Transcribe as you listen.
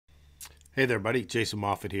Hey there, buddy. Jason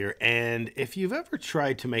Moffat here. And if you've ever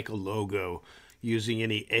tried to make a logo using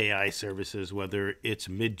any AI services, whether it's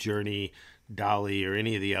Midjourney, DALL-E, or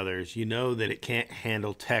any of the others, you know that it can't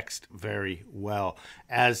handle text very well.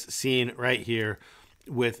 As seen right here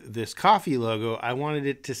with this coffee logo, I wanted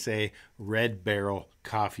it to say Red Barrel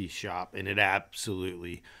Coffee Shop, and it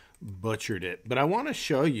absolutely butchered it. But I want to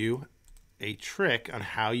show you a trick on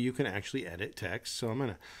how you can actually edit text. So I'm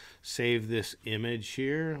going to save this image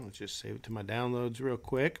here. Let's just save it to my downloads real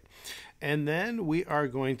quick. And then we are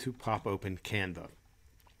going to pop open Canva.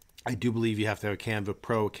 I do believe you have to have a Canva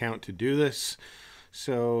Pro account to do this.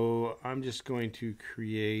 So I'm just going to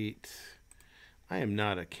create, I am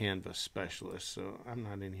not a Canva specialist, so I'm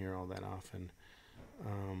not in here all that often.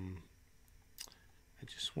 I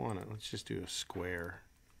just want to, let's just do a square.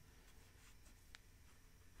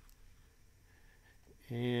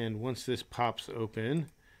 And once this pops open,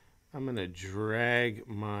 I'm going to drag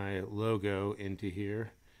my logo into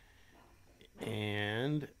here.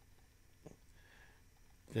 And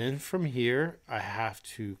then from here, I have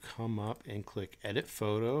to come up and click Edit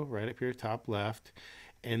Photo right up here, top left.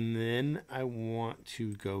 And then I want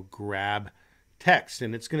to go grab text.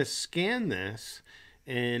 And it's going to scan this,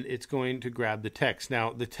 and it's going to grab the text.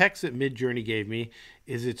 Now, the text that Midjourney gave me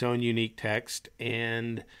is its own unique text,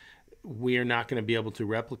 and we are not going to be able to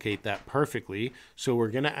replicate that perfectly. So we're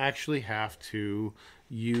going to actually have to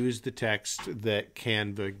use the text that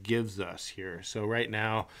Canva gives us here. So right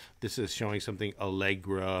now, this is showing something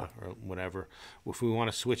Allegra or whatever. If we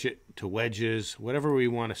want to switch it to wedges, whatever we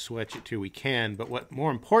want to switch it to, we can. But what more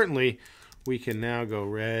importantly, we can now go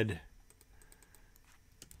Red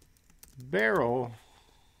Barrel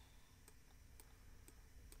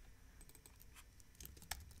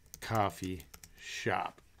Coffee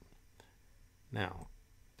Shop. Now,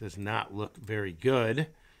 does not look very good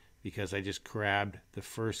because I just grabbed the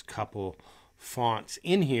first couple fonts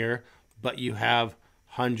in here, but you have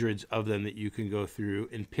hundreds of them that you can go through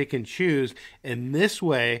and pick and choose. And this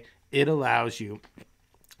way, it allows you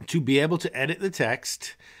to be able to edit the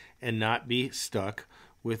text and not be stuck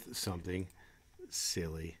with something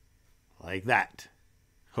silly like that.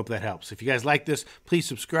 Hope that helps. If you guys like this, please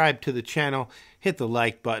subscribe to the channel, hit the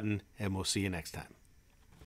like button, and we'll see you next time.